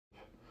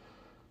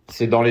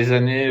C'est dans les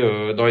années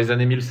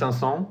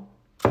 1500.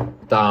 Tu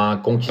as un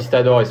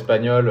conquistador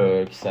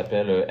espagnol qui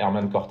s'appelle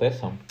Herman Cortés,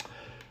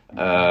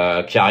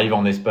 qui arrive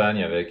en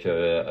Espagne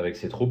avec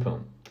ses troupes.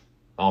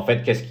 En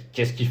fait,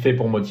 qu'est-ce qu'il fait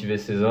pour motiver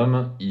ses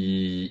hommes?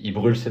 Il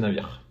brûle ses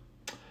navires.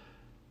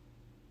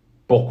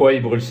 Pourquoi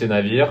il brûle ses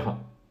navires?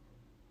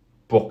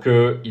 Pour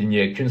qu'il n'y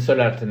ait qu'une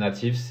seule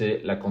alternative,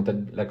 c'est la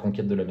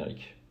conquête de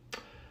l'Amérique.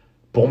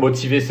 Pour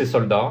motiver ses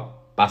soldats,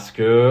 parce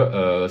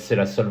que c'est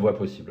la seule voie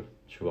possible,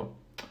 tu vois.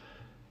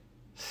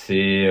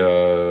 Et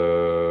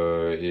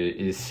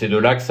c'est de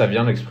là que ça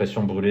vient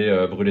l'expression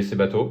brûler ses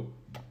bateaux.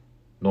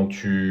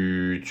 Donc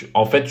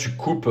en fait, tu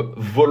coupes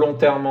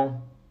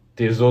volontairement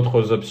tes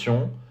autres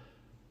options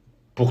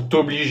pour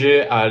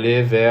t'obliger à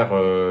aller vers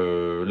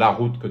la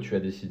route que tu as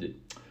décidée.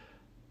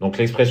 Donc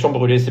l'expression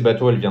brûler ses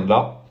bateaux, elle vient de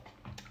là.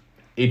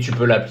 Et tu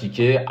peux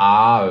l'appliquer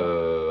à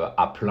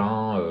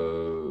plein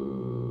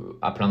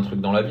de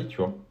trucs dans la vie, tu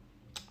vois.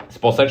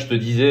 C'est pour ça que je te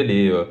disais,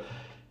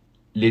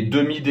 les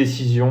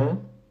demi-décisions,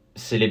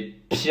 c'est les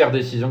pires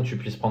décisions que tu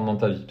puisses prendre dans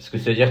ta vie. Parce que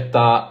c'est-à-dire que tu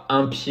as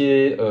un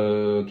pied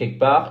quelque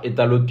part et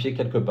tu as l'autre pied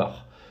quelque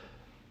part.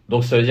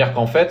 Donc ça veut dire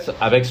qu'en fait,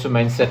 avec ce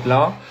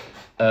mindset-là,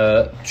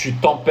 tu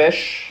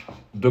t'empêches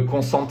de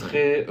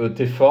concentrer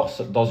tes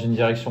forces dans une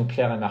direction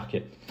claire et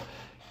marquée.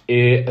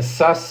 Et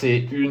ça, c'est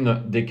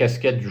une des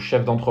casquettes du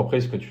chef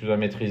d'entreprise que tu dois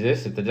maîtriser.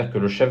 C'est-à-dire que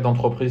le chef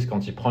d'entreprise,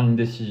 quand il prend une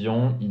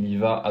décision, il y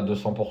va à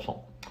 200%.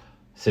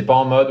 C'est pas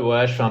en mode,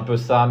 ouais, je fais un peu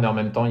ça, mais en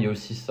même temps, il y a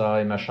aussi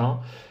ça et machin.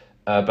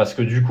 Parce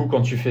que du coup,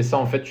 quand tu fais ça,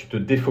 en fait, tu te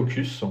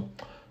défocuses.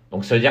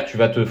 Donc, ça veut dire que tu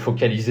vas te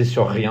focaliser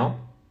sur rien.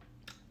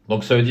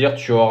 Donc, ça veut dire que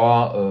tu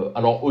auras...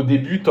 alors, au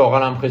début, tu auras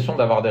l'impression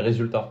d'avoir des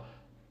résultats.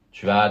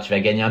 Tu vas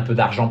gagner un peu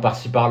d'argent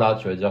par-ci, par-là.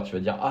 Tu vas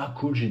dire, ah,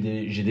 cool, j'ai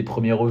des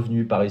premiers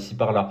revenus par ici,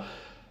 par-là.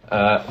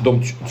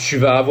 Donc, tu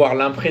vas avoir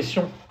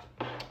l'impression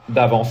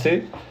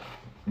d'avancer,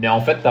 mais en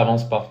fait, tu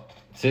n'avances pas.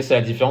 C'est la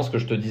différence que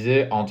je te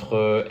disais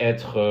entre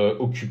être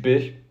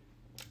occupé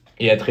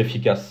et être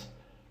efficace.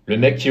 Le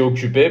mec qui est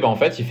occupé, en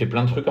fait, il fait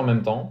plein de trucs en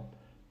même temps.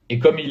 Et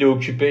comme il est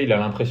occupé, il a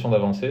l'impression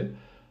d'avancer.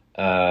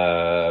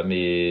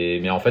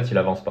 Mais en fait, il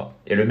avance pas.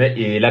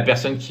 Et la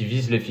personne qui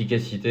vise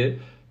l'efficacité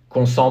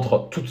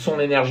concentre toute son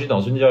énergie dans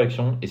une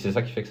direction. Et c'est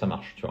ça qui fait que ça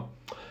marche, tu vois.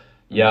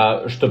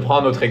 Je te prends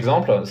un autre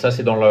exemple. Ça,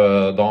 c'est dans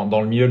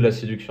le milieu de la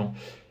séduction.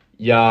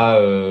 Il y a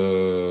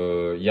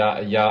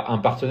un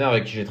partenaire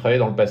avec qui j'ai travaillé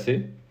dans le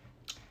passé.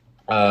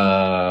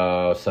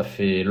 Ça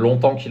fait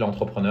longtemps qu'il est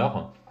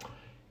entrepreneur.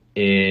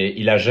 Et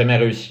il a jamais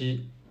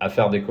réussi à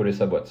faire décoller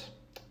sa boîte.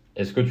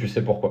 Est-ce que tu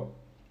sais pourquoi?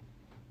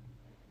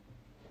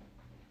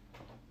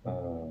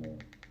 Non,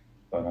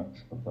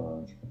 je peux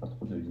pas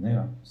trop deviner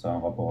là. Ça a un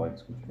rapport avec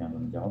ce que tu viens de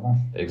me dire avant.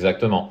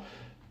 Exactement.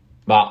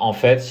 En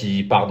fait,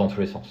 il part dans tous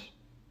les sens.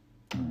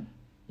 Hmm.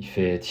 Il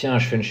fait, tiens,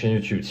 je fais une chaîne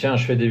YouTube, tiens,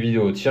 je fais des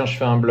vidéos, tiens, je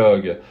fais un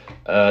blog,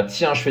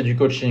 tiens, je fais du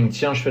coaching,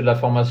 tiens, je fais de la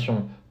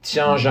formation,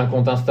 tiens, j'ai un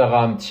compte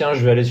Instagram, tiens,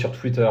 je vais aller sur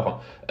Twitter,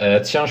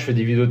 tiens, je fais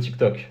des vidéos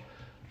TikTok.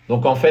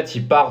 Donc en fait,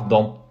 il part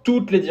dans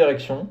toutes les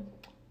directions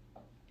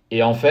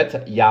et en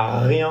fait, il n'y a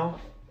rien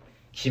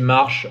qui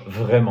marche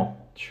vraiment,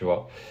 tu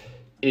vois.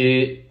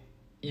 Et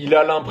il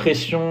a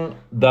l'impression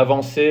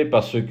d'avancer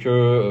parce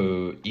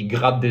que il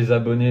gratte des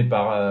abonnés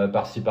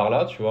par-ci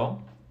par-là, tu vois.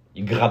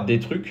 Il gratte des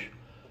trucs.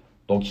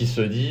 Donc il se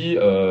dit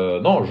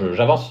non,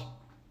 j'avance.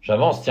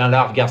 Tiens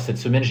là, regarde, cette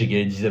semaine j'ai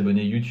gagné 10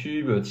 abonnés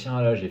YouTube.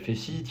 Tiens là, j'ai fait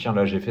ci. Tiens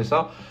là, j'ai fait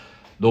ça.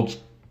 Donc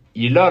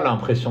il a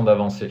l'impression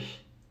d'avancer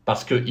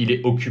parce qu'il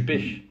est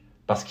occupé,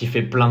 parce qu'il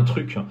fait plein de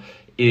trucs.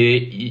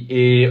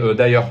 Et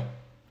d'ailleurs,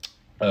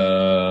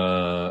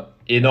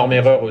 énorme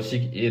erreur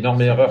aussi, Qui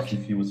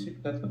fait aussi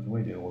peut-être, tu vois,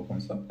 il est heureux comme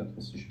ça, peut-être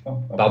aussi, je sais pas.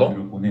 Après, Pardon? tu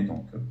le connais,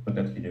 donc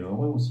peut-être il est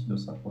heureux aussi de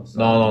ça, quoi.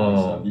 Non.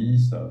 Sa vie,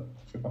 ça,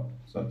 je sais pas,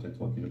 ça peut-être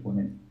toi qui le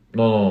connais.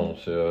 Non,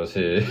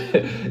 c'est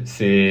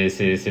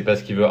pas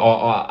ce qu'il veut.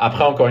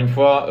 Après, encore une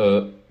fois,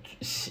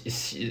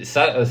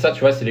 ça, tu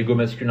vois, c'est l'ego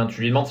masculin. Tu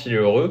lui demandes s'il est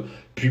heureux,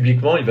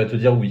 publiquement, il va te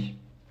dire oui.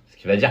 Ce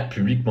qu'il va dire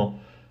publiquement.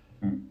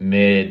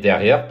 Mais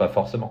derrière, pas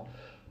forcément.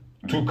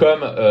 Tout comme,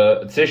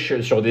 tu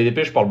sais, sur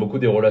DDP, je parle beaucoup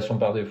des relations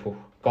par défaut.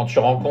 Quand tu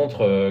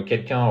rencontres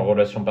quelqu'un en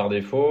relation par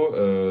défaut,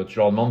 tu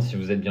leur demandes si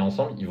vous êtes bien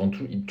ensemble,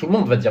 tout le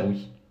monde va dire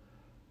oui.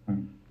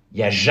 Il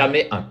n'y a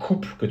jamais un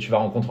couple que tu vas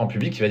rencontrer en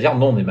public qui va dire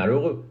non, on est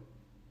malheureux.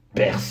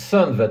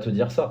 Personne va te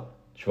dire ça,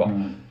 tu vois.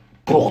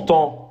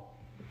 Pourtant,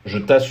 je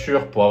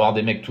t'assure, pour avoir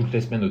des mecs toutes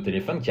les semaines au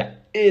téléphone, qu'il y a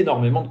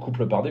énormément de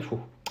couples par défaut.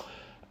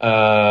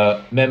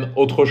 Même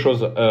autre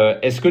chose,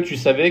 est-ce que tu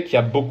savais qu'il y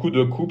a beaucoup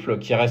de couples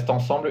qui restent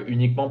ensemble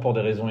uniquement pour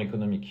des raisons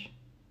économiques?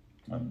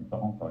 Mes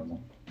parents, par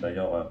exemple.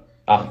 D'ailleurs,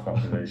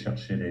 je vais aller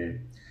chercher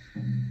les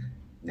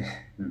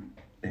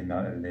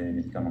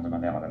médicaments de ma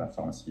mère à la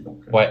pharmacie, donc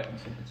ouais.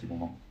 c'est un petit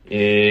moment.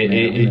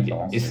 Et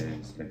c'est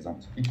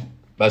l'exemple typique.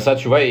 Ça,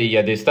 tu vois, il y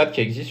a des stats qui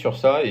existent sur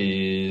ça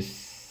et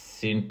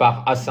c'est une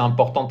part assez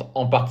importante,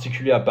 en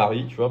particulier à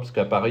Paris, tu vois, parce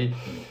qu'à Paris,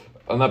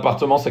 un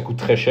appartement, ça coûte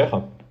très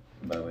cher.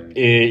 Oui.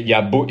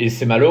 Et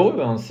c'est malheureux,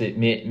 hein,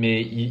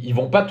 mais ils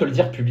vont pas te le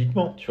dire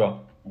publiquement, tu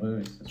vois. Oui,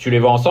 oui, c'est Tu sûr. les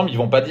vois ensemble, ils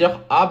vont pas dire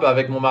ah bah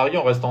avec mon mari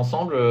on reste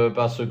ensemble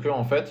parce que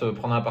en fait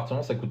prendre un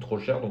appartement ça coûte trop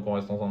cher donc on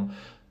reste ensemble.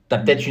 T'as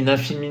peut-être Mm. une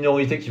infime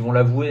minorité qui vont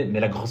l'avouer, mais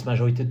la grosse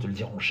majorité te le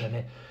diront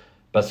jamais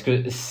parce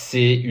que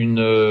c'est une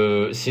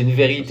Ça, c'est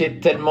vérité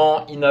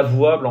tellement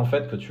inavouable en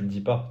fait que tu le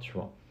dis pas, tu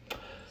vois.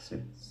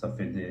 ça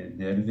fait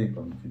des LV,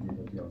 comme tu dis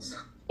de dire ça.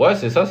 Ouais,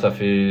 c'est ça, ça Donc,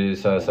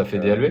 fait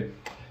des LV.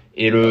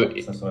 Et le, alors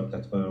que ça serait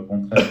peut-être le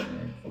contraire,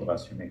 mais il faudra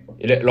assumer, quoi.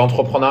 Et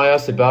l'entrepreneuriat,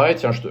 c'est pareil.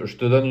 Tiens, je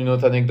te donne une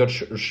autre anecdote.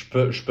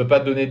 Je peux pas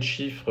te donner de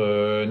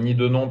chiffres ni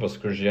de nom parce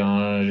que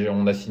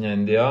on a signé un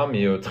NDA,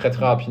 mais très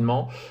très Mm.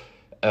 rapidement.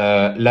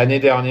 L'année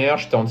dernière,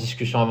 j'étais en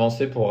discussion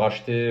avancée pour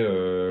racheter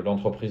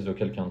l'entreprise de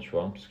quelqu'un, tu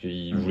vois, parce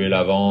qu'il voulait Mhm.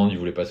 la vendre, il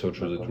voulait passer à autre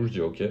chose et D'accord. tout. Je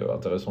dis ok,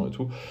 intéressant et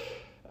tout.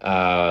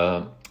 Euh,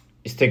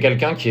 C'était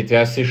quelqu'un qui était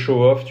assez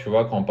show-off, tu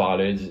vois, quand on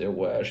parlait, il disait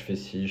ouais, je fais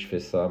ci, je fais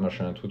ça,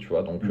 machin et tout, tu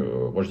vois. Donc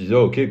Mm. moi je disais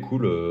ok,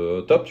 cool,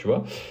 top, tu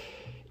vois.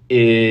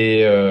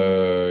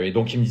 Et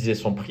donc il me disait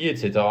son prix,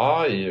 etc.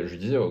 Et je lui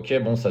disais, ok,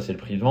 bon, ça c'est le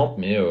prix de vente,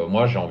 mais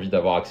moi j'ai envie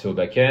d'avoir accès au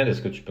back-end.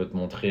 Est-ce que tu peux te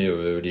montrer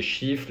les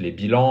chiffres, les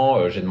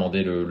bilans? J'ai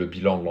demandé le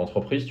bilan de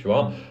l'entreprise, tu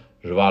vois. Mm.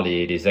 Je veux voir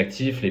les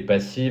actifs, les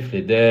passifs,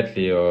 les dettes,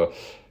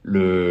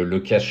 le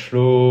cash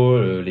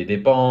flow, les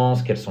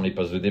dépenses, quels sont les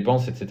postes de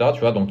dépenses, etc. Tu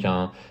vois, donc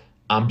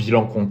un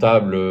bilan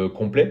comptable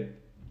complet.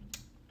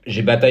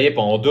 J'ai bataillé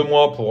pendant 2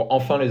 mois pour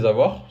enfin les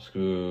avoir, parce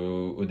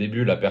que au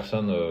début la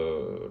personne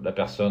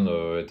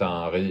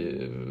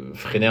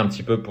freinait un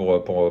petit peu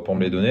pour me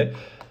les Mhm. donner.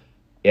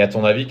 Et à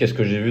ton avis, qu'est-ce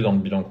que j'ai vu dans le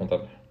bilan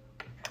comptable?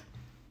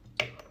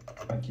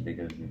 Enfin, qui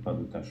dégageait pas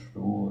de cash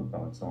flow,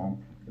 par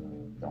exemple, qu'il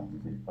n'en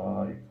vivait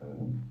pas et que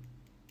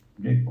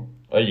voulait, quoi.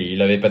 Ouais,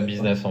 il avait pas de C'est ça.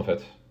 business en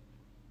fait.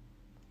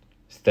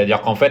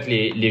 C'est-à-dire qu'en fait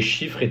les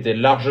chiffres étaient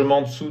largement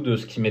en dessous de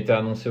ce qui m'était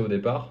annoncé au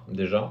départ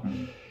déjà, Mm.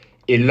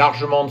 et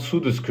largement en dessous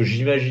de ce que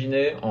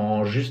j'imaginais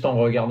juste en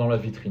regardant la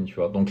vitrine, tu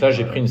vois. Donc là Ouais,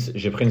 ouais.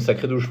 j'ai pris une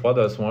sacrée douche froide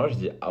à ce moment-là. Je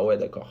dis ah ouais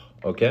d'accord,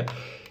 ok.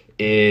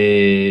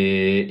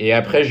 Et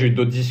après, j'ai eu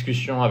d'autres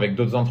discussions avec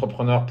d'autres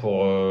entrepreneurs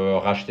pour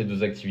racheter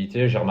deux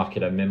activités. J'ai remarqué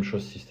la même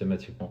chose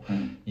systématiquement. Mm.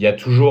 Il y a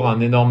toujours un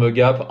énorme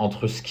gap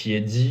entre ce qui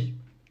est dit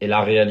et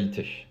la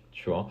réalité,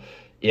 tu vois.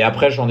 Et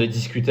après, j'en ai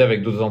discuté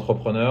avec d'autres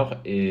entrepreneurs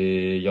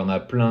et il y en a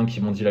plein qui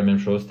m'ont dit la même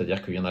chose,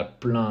 c'est-à-dire qu'il y en a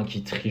plein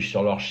qui trichent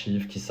sur leurs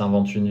chiffres, qui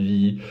s'inventent une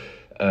vie,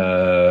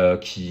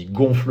 qui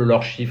gonflent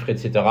leurs chiffres,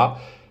 etc.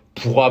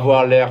 pour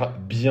avoir l'air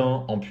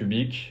bien en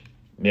public.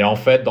 Mais en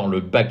fait, dans le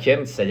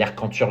back-end, c'est-à-dire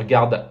quand tu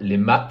regardes les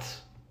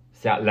maths,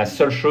 c'est-à-dire la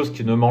seule chose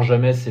qui ne ment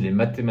jamais, c'est les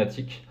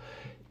mathématiques.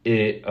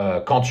 Et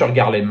quand tu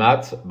regardes les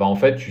maths, bah en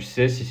fait, tu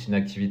sais si c'est une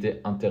activité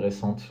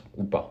intéressante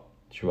ou pas,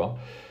 tu vois.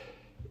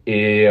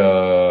 Et,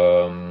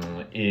 euh,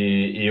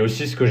 et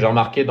aussi, ce que j'ai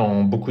remarqué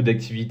dans beaucoup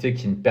d'activités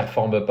qui ne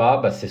performent pas,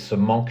 bah, c'est ce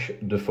manque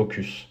de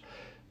focus.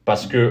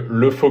 Parce que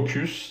le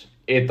focus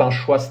est un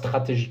choix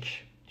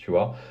stratégique, tu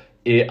vois.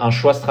 Et un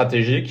choix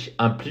stratégique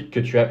implique que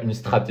tu as une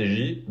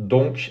stratégie,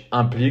 donc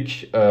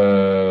implique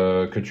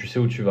que tu sais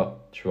où tu vas,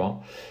 tu vois.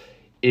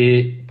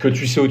 Et que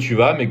tu sais où tu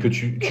vas, mais que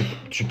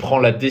tu prends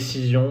la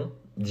décision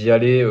d'y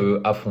aller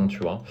à fond, tu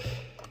vois.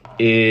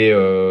 Et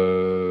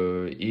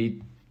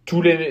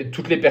toutes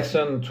les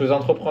personnes, tous les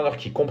entrepreneurs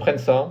qui comprennent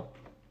ça,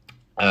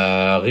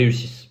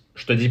 réussissent.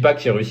 Je te dis pas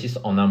qu'ils réussissent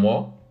en un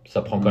mois,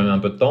 ça prend quand même Mm. un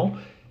peu de temps,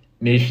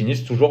 mais ils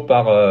finissent toujours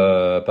par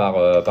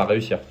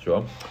réussir, tu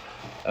vois.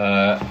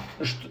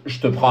 Je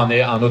te prends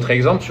un autre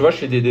exemple, tu vois,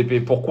 chez DDP,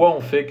 pourquoi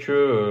on fait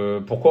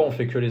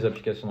que les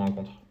applications de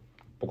rencontres?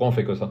 Pourquoi on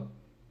fait que ça?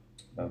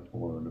 Bah,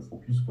 pour le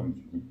focus, comme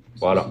tu dis. Parce que si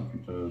Voilà, tu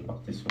te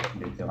partais sur tous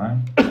les terrains,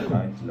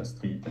 night, la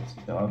street, etc.,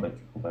 bah,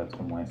 tu pourrais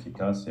être moins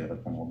efficace et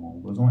répondre moins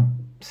aux besoins.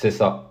 c'est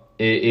ça.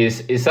 Et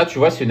ça, tu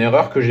vois, c'est une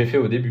erreur que j'ai fait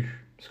au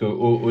début. Parce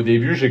au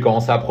début, j'ai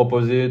commencé à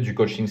proposer du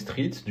coaching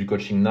street, du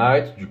coaching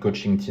night, du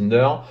coaching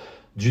Tinder,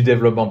 du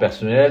développement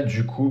personnel,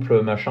 du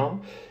couple, machin.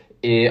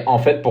 Et en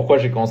fait, pourquoi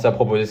j'ai commencé à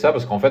proposer ça?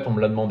 Parce qu'en fait, on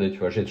me l'a demandé, tu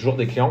vois. J'ai toujours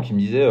des clients qui me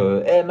disaient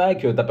hey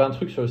Mike, t'as pas un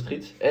truc sur le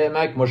street? Hey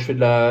Mike, moi je fais de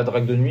la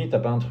drague de nuit, t'as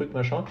pas un truc,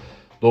 machin?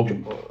 Donc, Mm.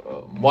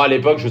 moi à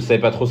l'époque, je savais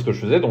pas trop ce que je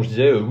faisais, donc je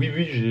disais oui,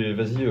 oui,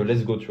 vas-y,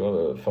 let's go, tu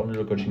vois, formule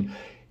le coaching. Mm.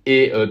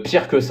 Et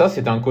pire que ça,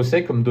 c'était un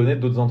conseil que me donnaient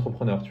d'autres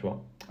entrepreneurs, tu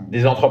vois. Mm.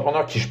 Des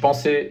entrepreneurs qui, je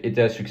pensais,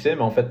 étaient à succès,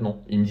 mais en fait, non.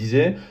 Ils me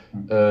disaient,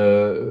 Mm.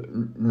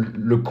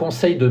 le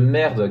conseil de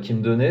merde qu'ils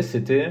me donnaient,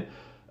 c'était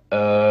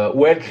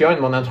ouais, le client il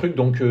demande un truc,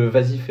 donc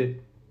vas-y, fais.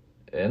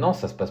 Et non,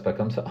 ça se passe pas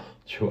comme ça,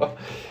 tu vois.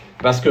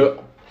 Parce que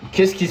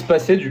qu'est-ce qui se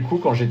passait du coup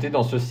quand j'étais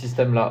dans ce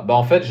système-là? Bah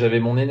en fait, j'avais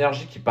mon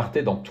énergie qui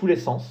partait dans tous les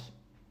sens.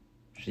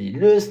 J'ai dit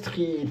le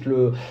street,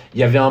 le. Il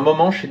y avait un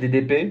moment chez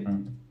DDP, Mm.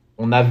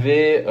 on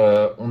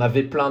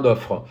avait plein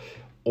d'offres.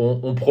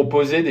 On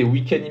proposait des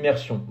week-end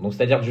immersions, donc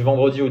c'est-à-dire du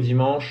vendredi au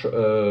dimanche,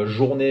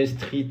 journée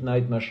street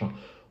night machin.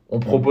 On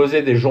Mm.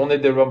 proposait des journées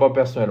de développement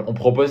personnel. On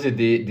proposait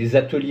des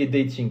ateliers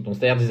dating, donc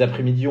c'est-à-dire des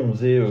après-midi où on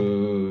faisait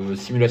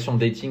simulation de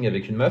dating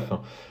avec une meuf.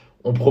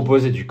 On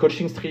proposait du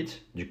coaching street,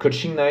 du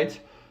coaching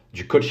night,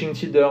 du coaching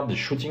Tinder, des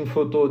shooting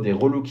photos, des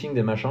relooking,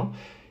 des machins.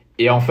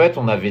 Et en fait,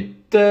 on avait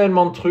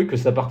tellement de trucs que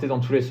ça partait dans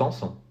tous les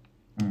sens.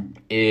 Mm.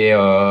 Et,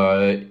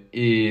 euh,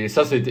 et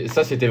ça,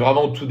 c'était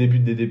vraiment au tout début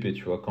de DDP,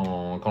 tu vois,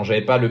 quand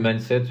j'avais pas le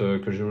mindset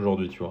que j'ai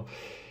aujourd'hui, tu vois.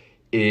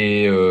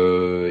 Et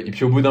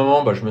puis au bout d'un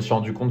moment, bah, je me suis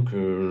rendu compte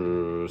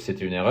que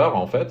c'était une erreur,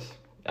 en fait.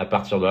 À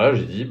partir de là,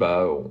 j'ai dit,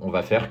 bah, on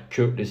va faire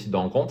que les sites de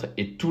rencontres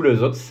et tous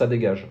les autres, ça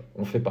dégage.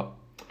 On fait pas.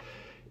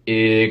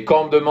 Et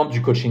quand on me demande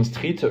du coaching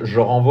street, je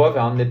renvoie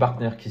vers un de mes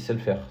partenaires qui sait le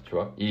faire, tu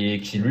vois, et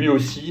qui lui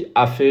aussi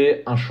a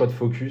fait un choix de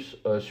focus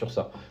sur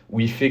ça, où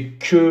il fait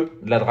que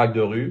de la drague de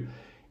rue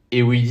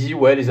et où il dit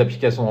ouais les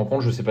applications de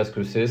rencontre, je sais pas ce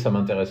que c'est, ça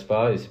m'intéresse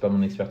pas et c'est pas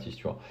mon expertise,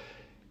 tu vois.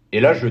 Et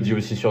là je le dis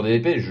aussi sur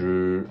DDP,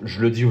 je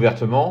le dis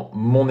ouvertement,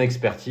 mon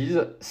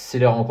expertise c'est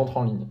les rencontres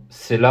en ligne,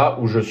 c'est là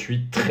où je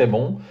suis très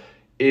bon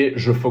et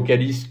je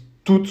focalise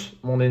toute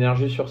mon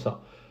énergie sur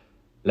ça.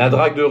 La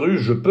drague de rue,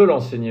 je peux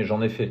l'enseigner, j'en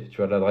ai fait, tu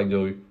vois, de la drague de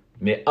rue.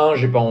 Mais un,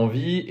 j'ai pas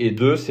envie, et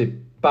deux, c'est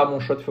pas mon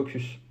choix de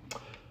focus.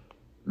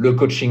 Le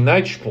coaching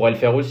night, je pourrais le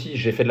faire aussi.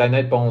 J'ai fait de la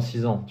night pendant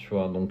 6 ans, tu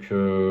vois, donc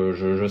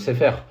je sais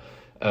faire.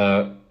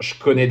 Je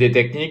connais des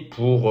techniques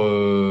pour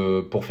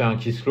faire un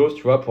kiss close,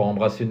 tu vois, pour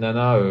embrasser une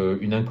nana,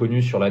 une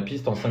inconnue sur la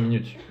piste en 5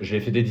 minutes. Je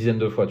l'ai fait des dizaines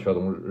de fois, tu vois,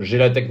 donc j'ai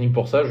la technique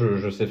pour ça,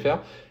 je sais faire.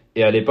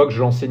 Et à l'époque,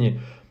 je l'enseignais.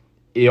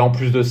 Et en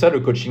plus de ça, le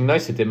coaching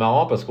night, c'était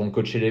marrant parce qu'on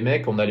coachait les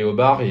mecs, on allait au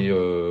bar et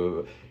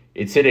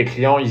tu sais, les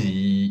clients,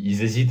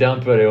 ils hésitaient un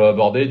peu à aller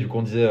aborder. Du coup,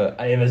 on disait,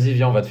 allez, vas-y,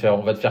 viens, on va te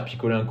faire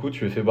picoler un coup,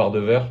 tu lui fais boire 2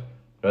 verres.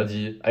 Là,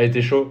 dit, allez,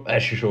 t'es chaud? Ah,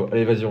 je suis chaud.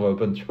 Allez, vas-y, on va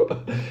open, tu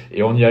vois.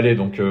 Et on y allait,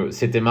 donc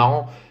c'était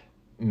marrant.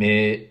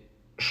 Mais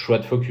choix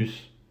de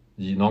focus.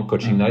 Dit, non,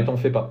 coaching night, on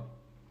fait pas.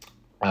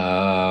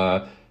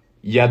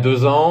 Il y a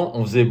 2 ans,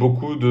 on faisait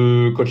beaucoup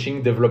de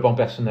coaching développement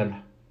personnel.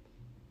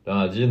 Là, on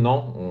a dit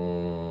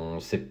non,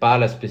 c'est pas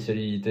la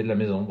spécialité de la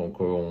maison, donc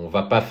on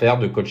va pas faire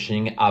de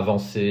coaching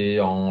avancé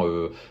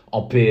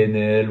en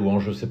PNL ou en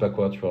je sais pas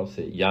quoi, tu vois.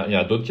 Il y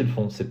a d'autres qui le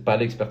font, c'est pas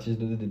l'expertise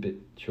de DDP,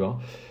 tu vois.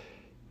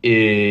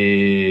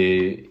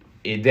 Et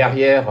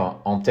derrière,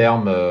 en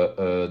termes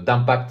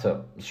d'impact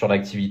sur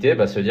l'activité,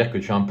 bah, ça veut dire que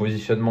tu as un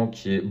positionnement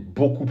qui est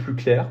beaucoup plus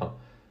clair.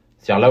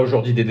 C'est-à-dire là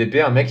aujourd'hui DDP,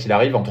 un mec il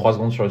arrive en 3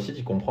 secondes sur le site,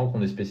 il comprend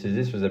qu'on est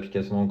spécialisé sur les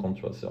applications de rencontre,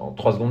 tu vois. En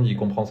 3 secondes il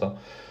comprend ça.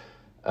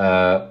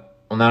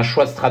 On a un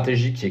choix de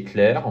stratégie qui est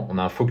clair, on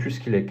a un focus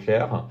qui est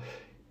clair.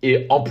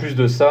 Et en plus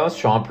de ça,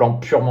 sur un plan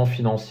purement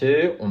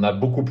financier, on a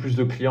beaucoup plus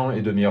de clients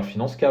et de meilleures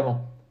finances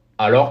qu'avant.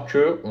 Alors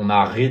qu'on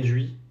a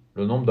réduit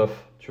le nombre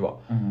d'offres, tu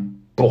vois.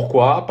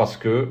 Pourquoi? Parce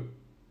que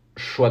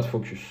choix de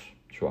focus,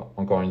 tu vois,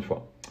 encore une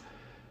fois.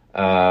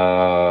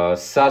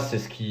 Ça, c'est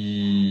ce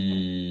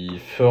qui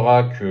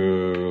fera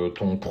que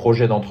ton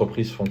projet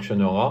d'entreprise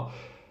fonctionnera.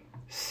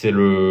 C'est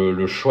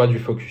le choix du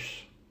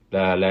focus,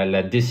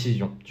 la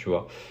décision, tu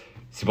vois.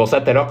 C'est pour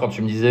ça, tout à l'heure, quand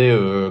tu me disais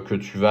que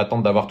tu vas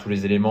attendre d'avoir tous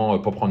les éléments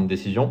pour prendre une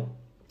décision,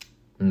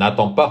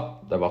 n'attends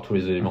pas d'avoir tous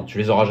les éléments. Tu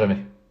les auras jamais,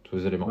 tous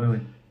les éléments. Oui, oui.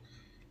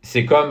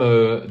 C'est comme,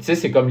 tu sais,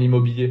 c'est comme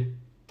l'immobilier.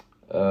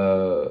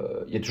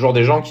 Il y a toujours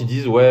des gens qui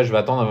disent, ouais, je vais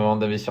attendre avant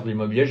d'investir de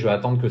l'immobilier, je vais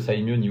attendre que ça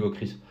aille mieux au niveau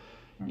crise.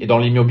 Et dans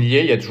l'immobilier,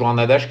 il y a toujours un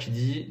adage qui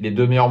dit, les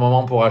 2 meilleurs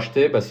moments pour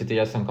acheter, bah, c'était il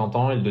y a 50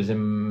 ans, et le deuxième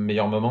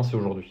meilleur moment, c'est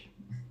aujourd'hui.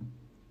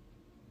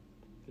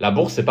 La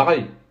bourse, c'est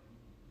pareil.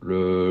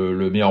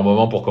 Le meilleur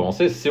moment pour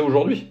commencer, c'est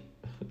aujourd'hui.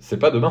 C'est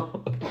pas demain.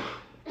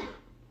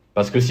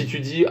 Parce que si tu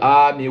dis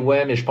ah mais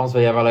ouais mais je pense qu'il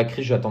va y avoir la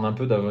crise, je vais attendre un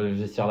peu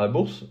d'investir à la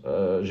bourse,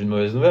 j'ai une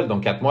mauvaise nouvelle. Dans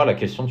 4 mois, la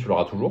question tu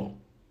l'auras toujours.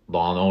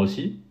 Dans 1 an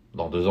aussi,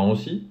 dans 2 ans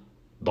aussi,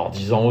 dans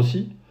 10 ans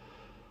aussi.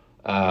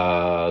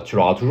 Tu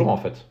l'auras toujours en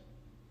fait.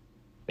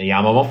 Et il y a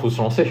un moment, il faut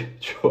se lancer,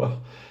 tu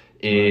vois.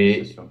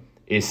 Et,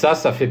 et ça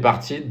fait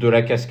partie de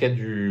la casquette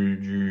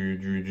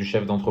du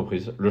chef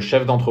d'entreprise. Le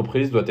chef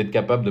d'entreprise doit être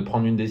capable de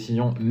prendre une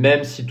décision,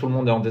 même si tout le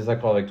monde est en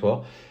désaccord avec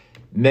toi,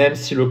 même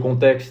si le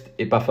contexte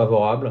est pas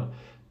favorable,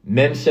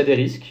 même s'il y a des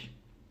risques.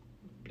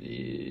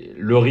 Et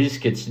le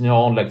risque est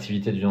inhérent de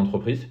l'activité d'une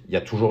entreprise. Il y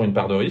a toujours une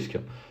part de risque.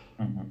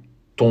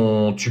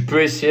 Tu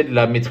peux essayer de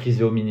la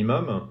maîtriser au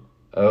minimum,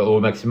 au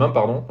maximum,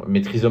 pardon,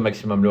 maîtriser au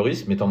maximum le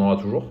risque, mais tu en auras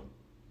toujours.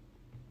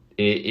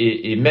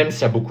 Et même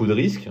s'il y a beaucoup de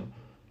risques,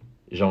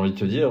 j'ai envie de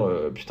te dire,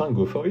 putain,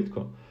 go for it,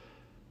 quoi.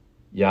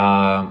 Il y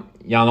a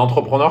un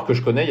entrepreneur que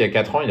je connais, il y a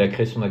 4 ans, il a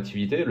créé son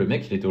activité. Le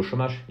mec, il était au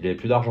chômage. Il avait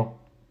plus d'argent.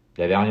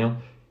 Il avait rien.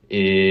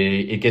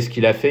 Et qu'est-ce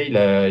qu'il a fait?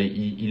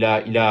 Il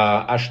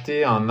a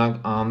acheté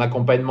un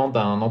accompagnement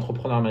d'un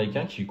entrepreneur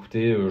américain qui lui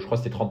coûtait, je crois,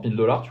 c'était $30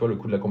 000, tu vois, le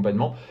coût de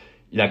l'accompagnement.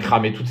 Il a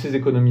cramé toutes ses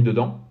économies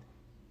dedans.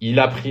 Il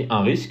a pris un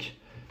risque.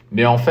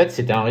 Mais en fait,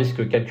 c'était un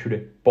risque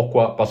calculé.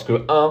 Pourquoi? Parce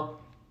que,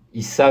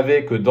 il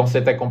savait que dans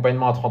cet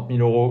accompagnement à 30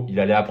 000 €, il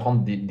allait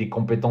apprendre des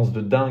compétences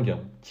de dingue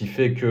qui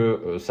fait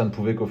que ça ne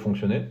pouvait que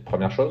fonctionner,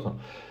 première chose.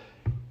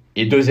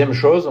 Et deuxième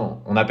chose,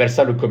 on appelle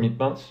ça le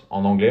commitment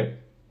en anglais.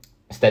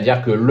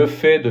 C'est-à-dire que le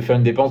fait de faire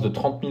une dépense de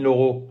 30 000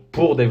 €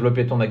 pour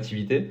développer ton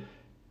activité,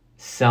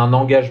 c'est un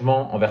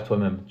engagement envers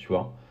toi-même, tu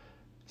vois.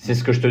 C'est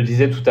ce que je te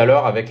disais tout à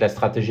l'heure avec la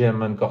stratégie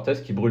Herman Cortés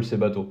qui brûle ses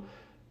bateaux.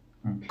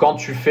 Quand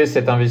tu fais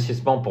cet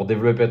investissement pour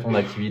développer ton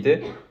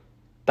activité,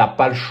 t'as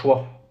pas le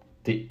choix.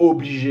 Tu es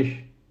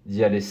obligé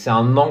d'y aller. C'est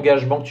un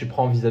engagement que tu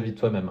prends vis-à-vis de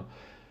toi-même.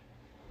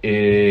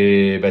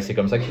 Et bah, c'est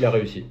comme ça qu'il a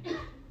réussi.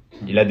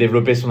 Il a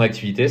développé son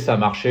activité, ça a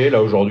marché.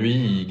 Là, aujourd'hui,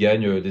 il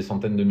gagne des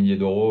centaines de milliers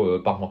d'euros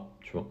par mois,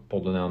 tu vois,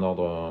 pour donner un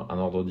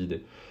ordre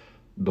d'idée.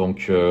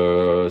 Donc,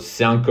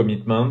 c'est un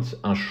commitment,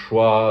 un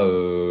choix,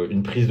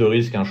 une prise de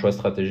risque, un choix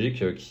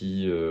stratégique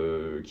qui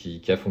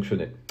a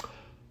fonctionné.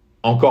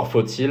 Encore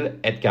faut-il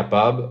être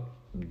capable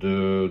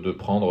de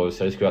prendre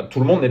ces risques-là. Tout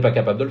le monde n'est pas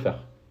capable de le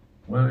faire.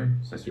 Oui,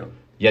 c'est sûr.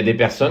 Il y a des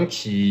personnes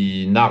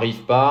qui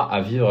n'arrivent pas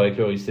à vivre avec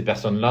le risque. Ces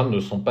personnes-là ne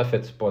sont pas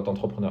faites pour être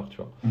entrepreneurs, tu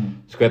vois.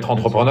 Parce qu'être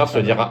entrepreneur, ça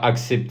veut dire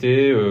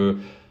accepter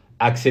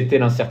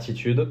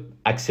l'incertitude,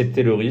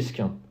 accepter le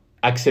risque,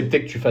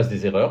 accepter que tu fasses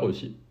des erreurs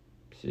aussi.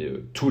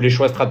 Tous les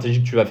choix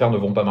stratégiques que tu vas faire ne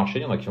vont pas marcher.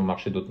 Il y en a qui vont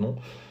marcher, d'autres non.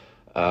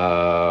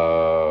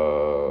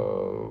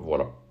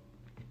 Voilà.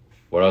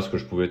 Voilà ce que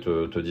je pouvais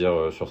te dire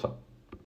sur ça.